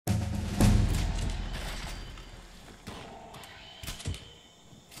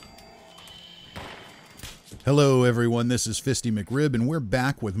Hello everyone, this is Fisty McRib and we're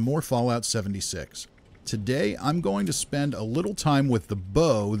back with more Fallout 76. Today I'm going to spend a little time with the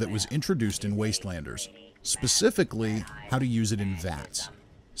bow that was introduced in Wastelanders, specifically how to use it in VATS.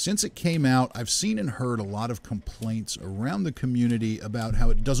 Since it came out, I've seen and heard a lot of complaints around the community about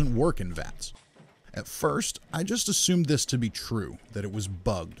how it doesn't work in VATS. At first, I just assumed this to be true, that it was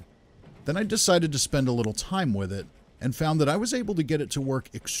bugged. Then I decided to spend a little time with it and found that I was able to get it to work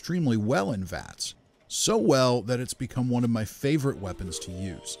extremely well in VATS. So well that it's become one of my favorite weapons to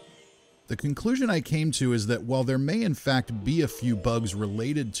use. The conclusion I came to is that while there may in fact be a few bugs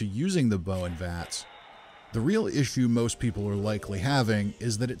related to using the bow in VATS, the real issue most people are likely having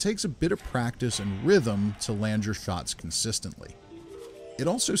is that it takes a bit of practice and rhythm to land your shots consistently. It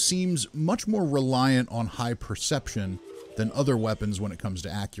also seems much more reliant on high perception than other weapons when it comes to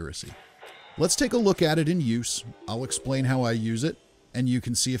accuracy. Let's take a look at it in use. I'll explain how I use it, and you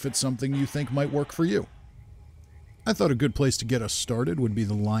can see if it's something you think might work for you. I thought a good place to get us started would be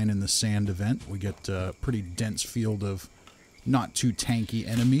the Line in the Sand event. We get a pretty dense field of not too tanky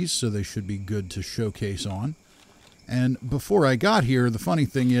enemies, so they should be good to showcase on. And before I got here, the funny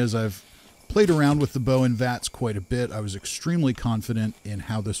thing is I've played around with the bow in VATS quite a bit. I was extremely confident in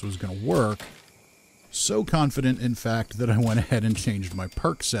how this was going to work. So confident, in fact, that I went ahead and changed my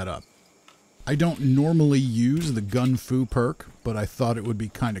perk setup. I don't normally use the Gun Fu perk, but I thought it would be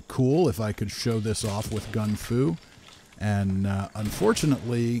kind of cool if I could show this off with Gun Fu. And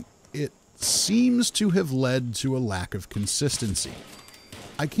unfortunately, it seems to have led to a lack of consistency.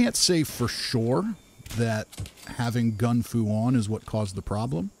 I can't say for sure that having Gun Fu on is what caused the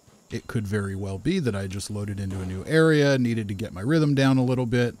problem. It could very well be that I just loaded into a new area, needed to get my rhythm down a little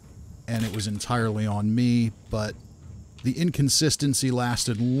bit, and it was entirely on me, but the inconsistency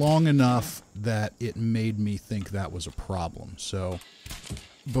lasted long enough that it made me think that was a problem. So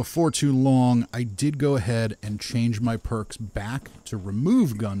before too long, I did go ahead and change my perks back to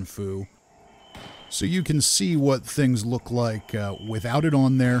remove Gun Fu, so you can see what things look like without it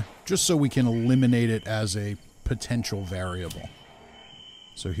on there, just so we can eliminate it as a potential variable.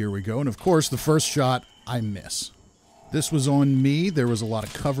 So here we go, and of course the first shot I miss. This was on me. There was a lot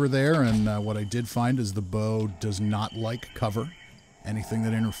of cover there, and what I did find is the bow does not like cover. Anything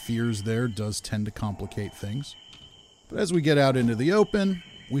that interferes there does tend to complicate things. But as we get out into the open,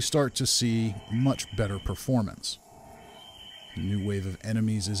 we start to see much better performance. A new wave of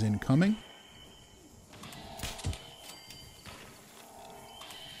enemies is incoming.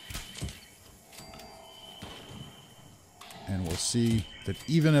 And we'll see that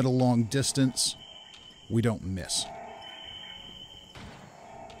even at a long distance, we don't miss.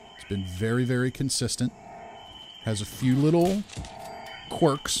 Been very, very consistent. Has a few little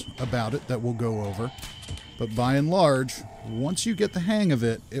quirks about it that we'll go over. But by and large, once you get the hang of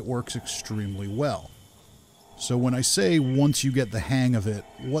it, it works extremely well. So when I say once you get the hang of it,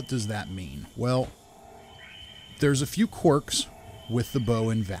 what does that mean? Well, there's a few quirks with the bow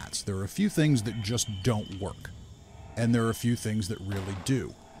in VATS. There are a few things that just don't work. And there are a few things that really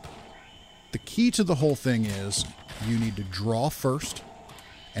do. The key to the whole thing is you need to draw first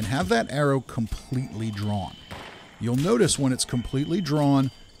and have that arrow completely drawn. You'll notice when it's completely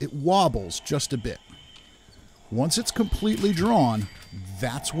drawn, it wobbles just a bit. Once it's completely drawn,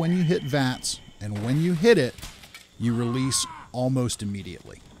 that's when you hit VATS, and when you hit it, you release almost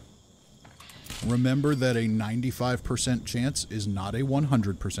immediately. Remember that a 95% chance is not a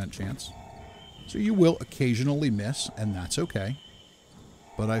 100% chance, so you will occasionally miss, and that's okay.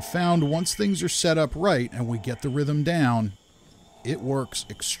 But I found once things are set up right and we get the rhythm down, it works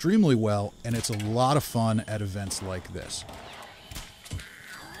extremely well, and it's a lot of fun at events like this.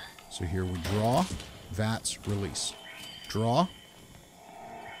 So here we draw, VATS, release. Draw,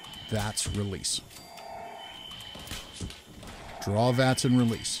 VATS, release. Draw, VATS, and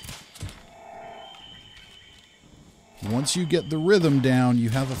release. Once you get the rhythm down,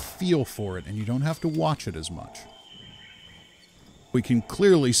 you have a feel for it, and you don't have to watch it as much. We can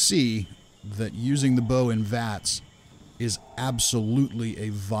clearly see that using the bow in VATS is absolutely a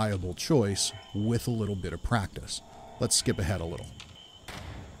viable choice with a little bit of practice. Let's skip ahead a little.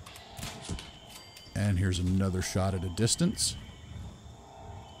 And here's another shot at a distance.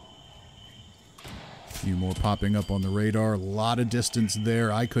 A few more popping up on the radar. A lot of distance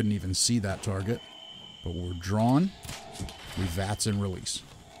there. I couldn't even see that target. But we're drawn. We VATS and release.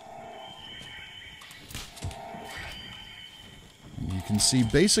 And you can see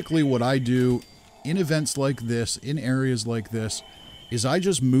basically what I do in events like this, in areas like this, is I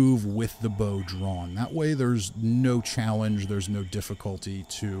just move with the bow drawn. That way there's no challenge, there's no difficulty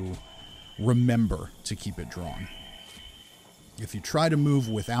to remember to keep it drawn. If you try to move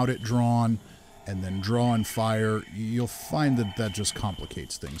without it drawn, and then draw and fire, you'll find that that just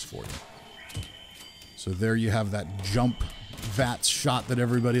complicates things for you. So there you have that jump VATS shot that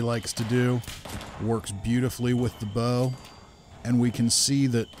everybody likes to do. Works beautifully with the bow. And we can see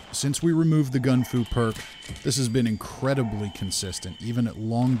that since we removed the Gun Fu perk, this has been incredibly consistent, even at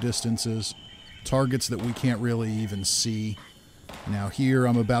long distances, targets that we can't really even see. Now here,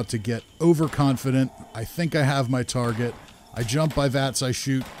 I'm about to get overconfident. I think I have my target. I jump by VATS, I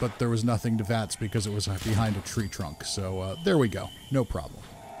shoot, but there was nothing to VATS because it was behind a tree trunk. So there we go. No problem.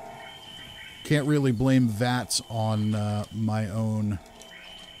 Can't really blame VATS on my own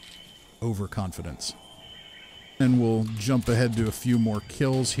overconfidence. And we'll jump ahead to a few more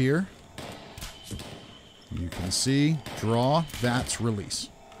kills here. You can see, draw, VATS, release.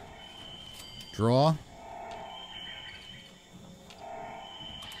 Draw.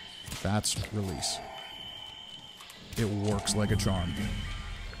 VATS, release. It works like a charm.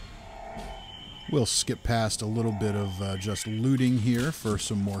 We'll skip past a little bit of just looting here for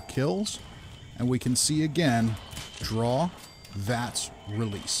some more kills. And we can see again, draw, VATS,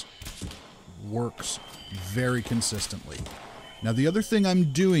 release. Works very consistently. Now the other thing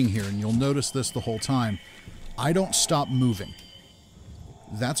I'm doing here, and you'll notice this the whole time, I don't stop moving.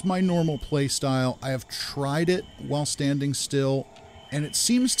 That's my normal play style. I have tried it while standing still, and it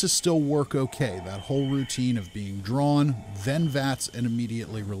seems to still work okay. That whole routine of being drawn, then VATS, and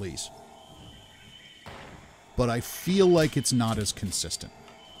immediately release. But I feel like it's not as consistent.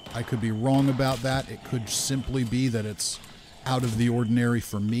 I could be wrong about that. It could simply be that it's out of the ordinary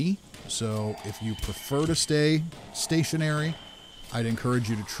for me. So if you prefer to stay stationary, I'd encourage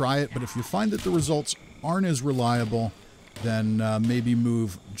you to try it. But if you find that the results aren't as reliable, then maybe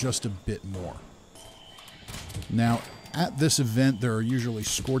move just a bit more. Now, at this event, there are usually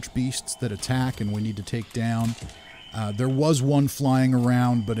Scorch Beasts that attack and we need to take down. There was one flying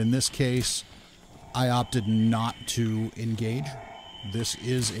around, but in this case, I opted not to engage. This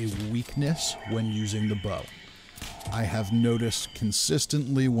is a weakness when using the bow. I have noticed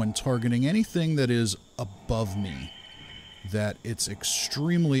consistently when targeting anything that is above me that it's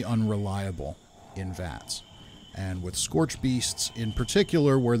extremely unreliable in VATS. And with Scorch Beasts in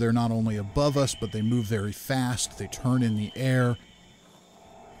particular, where they're not only above us, but they move very fast, they turn in the air.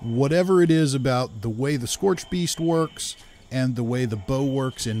 Whatever it is about the way the Scorch Beast works and the way the bow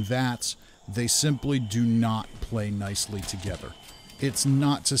works in VATS, they simply do not play nicely together. It's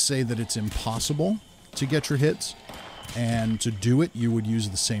not to say that it's impossible to get your hits, and to do it, you would use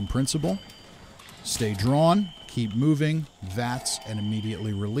the same principle. Stay drawn, keep moving, VATS, and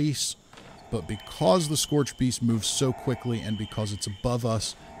immediately release. But because the Scorch Beast moves so quickly and because it's above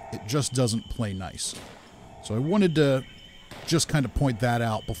us, it just doesn't play nice. So I wanted to just kind of point that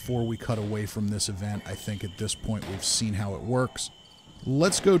out before we cut away from this event. I think at this point we've seen how it works.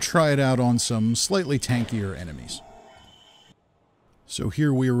 Let's go try it out on some slightly tankier enemies. So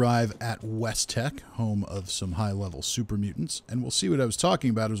here we arrive at West Tech, home of some high-level super mutants, and we'll see what I was talking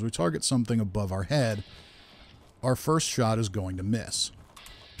about as we target something above our head. Our first shot is going to miss.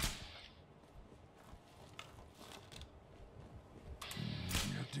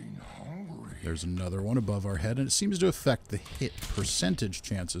 There's another one above our head, and it seems to affect the hit percentage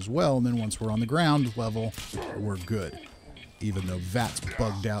chance as well, and then once we're on the ground level, we're good. Even though VATS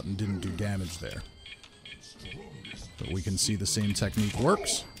bugged out and didn't do damage there. But we can see the same technique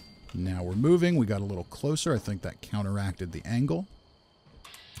works. Now we're moving. We got a little closer. I think that counteracted the angle.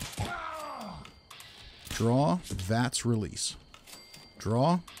 Draw, VATS, release.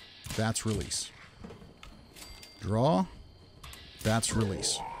 Draw, VATS, release. Draw, VATS,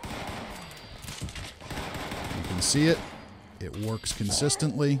 release. You can see it. It works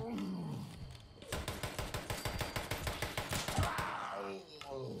consistently.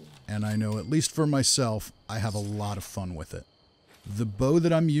 And I know, at least for myself, I have a lot of fun with it. The bow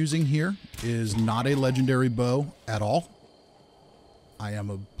that I'm using here is not a legendary bow at all. I am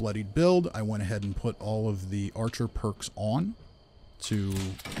a bloodied build. I went ahead and put all of the archer perks on to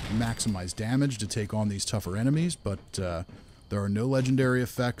maximize damage to take on these tougher enemies, but there are no legendary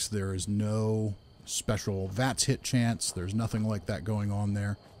effects. There is no special VATS hit chance. There's nothing like that going on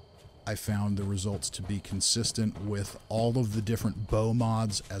there. I found the results to be consistent with all of the different bow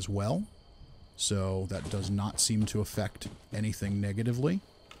mods as well. So that does not seem to affect anything negatively.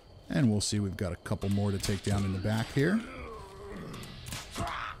 And we'll see, we've got a couple more to take down in the back here.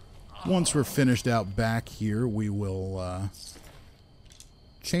 Once we're finished out back here, we will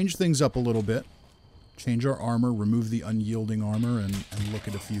change things up a little bit. Change our armor, remove the unyielding armor, and look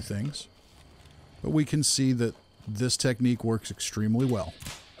at a few things. But we can see that this technique works extremely well,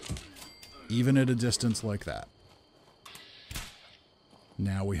 even at a distance like that.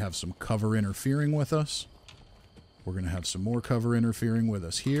 Now we have some cover interfering with us. We're going to have some more cover interfering with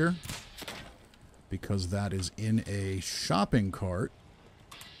us here, because that is in a shopping cart.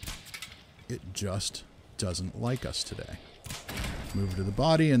 It just doesn't like us today. Move to the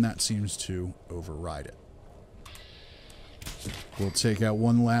body, and that seems to override it. We'll take out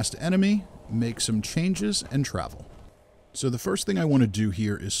one last enemy, make some changes, and travel. So the first thing I want to do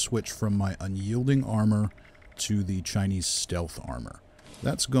here is switch from my unyielding armor to the Chinese stealth armor.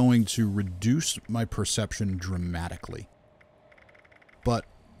 That's going to reduce my perception dramatically. But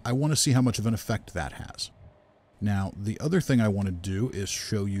I want to see how much of an effect that has. Now, the other thing I want to do is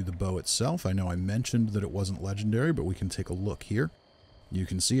show you the bow itself. I know I mentioned that it wasn't legendary, but we can take a look here. You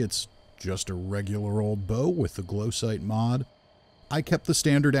can see it's just a regular old bow with the glow sight mod. I kept the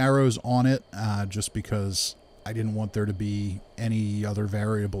standard arrows on it just because I didn't want there to be any other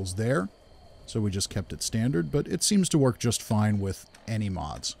variables there. So we just kept it standard, but it seems to work just fine with any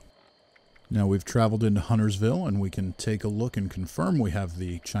mods. Now we've traveled into Huntersville, and we can take a look and confirm we have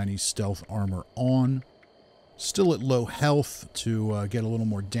the Chinese stealth armor on. Still at low health to get a little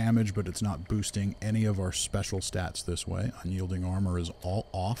more damage, but it's not boosting any of our special stats this way. Unyielding armor is all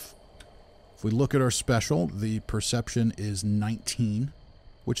off. If we look at our special, the perception is 19,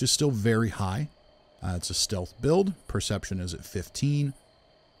 which is still very high. It's a stealth build. Perception is at 15.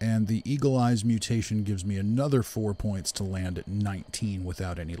 And the Eagle Eyes mutation gives me another 4 points to land at 19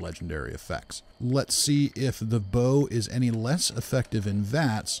 without any legendary effects. Let's see if the bow is any less effective in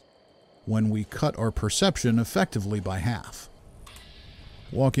VATS when we cut our perception effectively by half.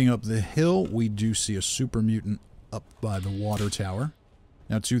 Walking up the hill, we do see a super mutant up by the water tower.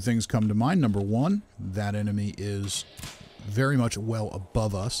 Now, two things come to mind. Number one, that enemy is very much well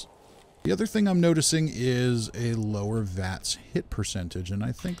above us. The other thing I'm noticing is a lower VATS hit percentage, and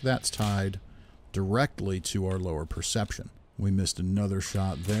I think that's tied directly to our lower perception. We missed another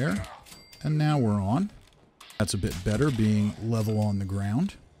shot there, and now we're on. That's a bit better, being level on the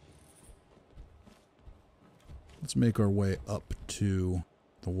ground. Let's make our way up to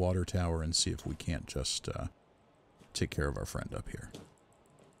the water tower and see if we can't just take care of our friend up here.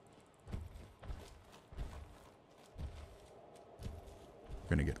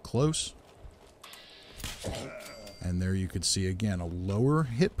 We're going to get close. And there you could see again a lower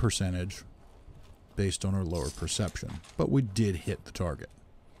hit percentage based on our lower perception. But we did hit the target.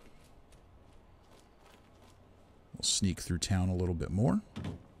 We'll sneak through town a little bit more.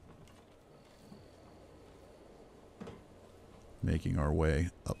 Making our way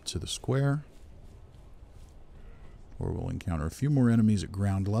up to the square, where we'll encounter a few more enemies at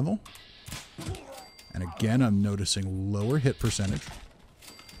ground level. And again, I'm noticing lower hit percentage,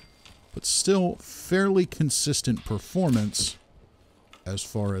 but still fairly consistent performance as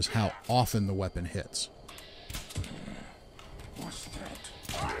far as how often the weapon hits.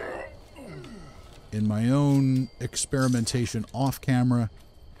 In my own experimentation off camera,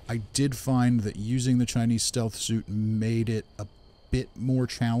 I did find that using the Chinese stealth suit made it a bit more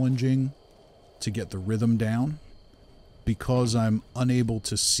challenging to get the rhythm down, because I'm unable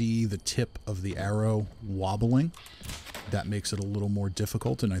to see the tip of the arrow wobbling. That makes it a little more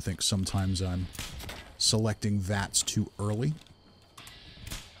difficult, and I think sometimes I'm selecting VATS too early.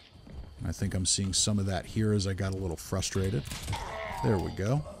 I think I'm seeing some of that here as I got a little frustrated. There we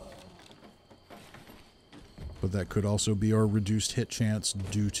go. But that could also be our reduced hit chance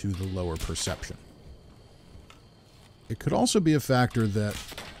due to the lower perception. It could also be a factor that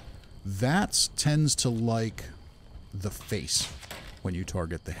VATS tends to like the face when you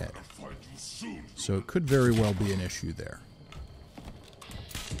target the head. So it could very well be an issue there.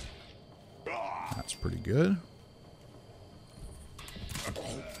 That's pretty good.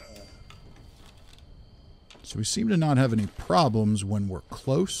 So we seem to not have any problems when we're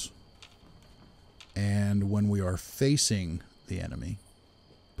close and when we are facing the enemy.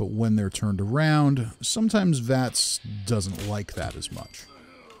 But when they're turned around, sometimes VATS doesn't like that as much.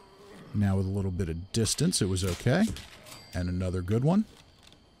 Now with a little bit of distance, it was okay. And another good one.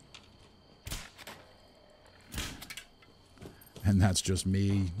 And that's just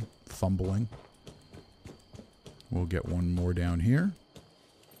me fumbling. We'll get one more down here.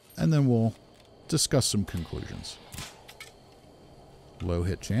 And then we'll discuss some conclusions. Low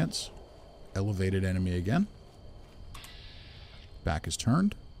hit chance. Elevated enemy again. Back is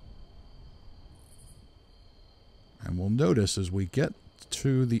turned. And we'll notice as we get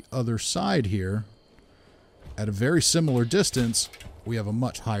to the other side here, at a very similar distance, we have a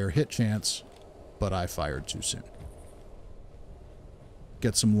much higher hit chance, but I fired too soon.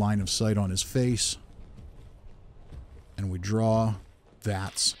 Get some line of sight on his face, and we draw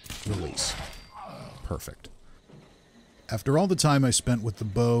VATS release. Perfect. After all the time I spent with the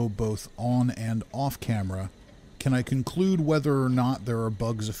bow, both on and off camera, can I conclude whether or not there are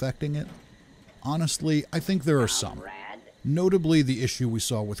bugs affecting it? Honestly, I think there are some. Notably the issue we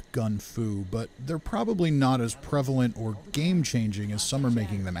saw with gun foo, but they're probably not as prevalent or game-changing as some are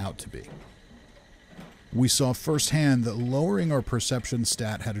making them out to be. We saw firsthand that lowering our perception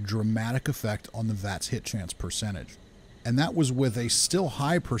stat had a dramatic effect on the VATS hit chance percentage, and that was with a still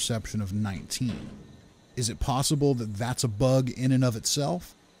high perception of 19. Is it possible that that's a bug in and of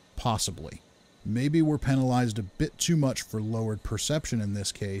itself? Possibly. Maybe we're penalized a bit too much for lowered perception in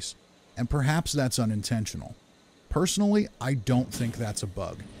this case, and perhaps that's unintentional. Personally, I don't think that's a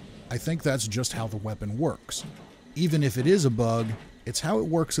bug. I think that's just how the weapon works. Even if it is a bug, it's how it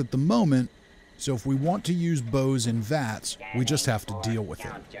works at the moment, so if we want to use bows in VATS, we just have to deal with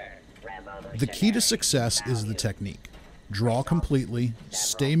it. The key to success is the technique. Draw completely,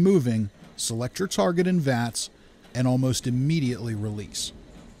 stay moving, select your target in VATS, and almost immediately release.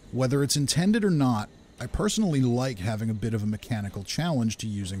 Whether it's intended or not, I personally like having a bit of a mechanical challenge to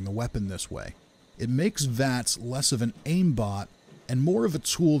using the weapon this way. It makes VATS less of an aimbot and more of a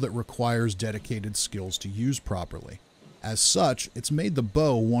tool that requires dedicated skills to use properly. As such, it's made the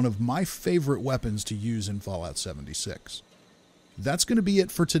bow one of my favorite weapons to use in Fallout 76. That's going to be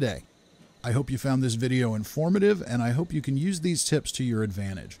it for today. I hope you found this video informative, and I hope you can use these tips to your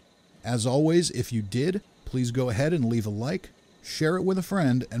advantage. As always, if you did, please go ahead and leave a like, share it with a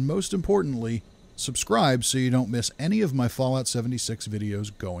friend, and most importantly, subscribe so you don't miss any of my Fallout 76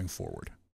 videos going forward.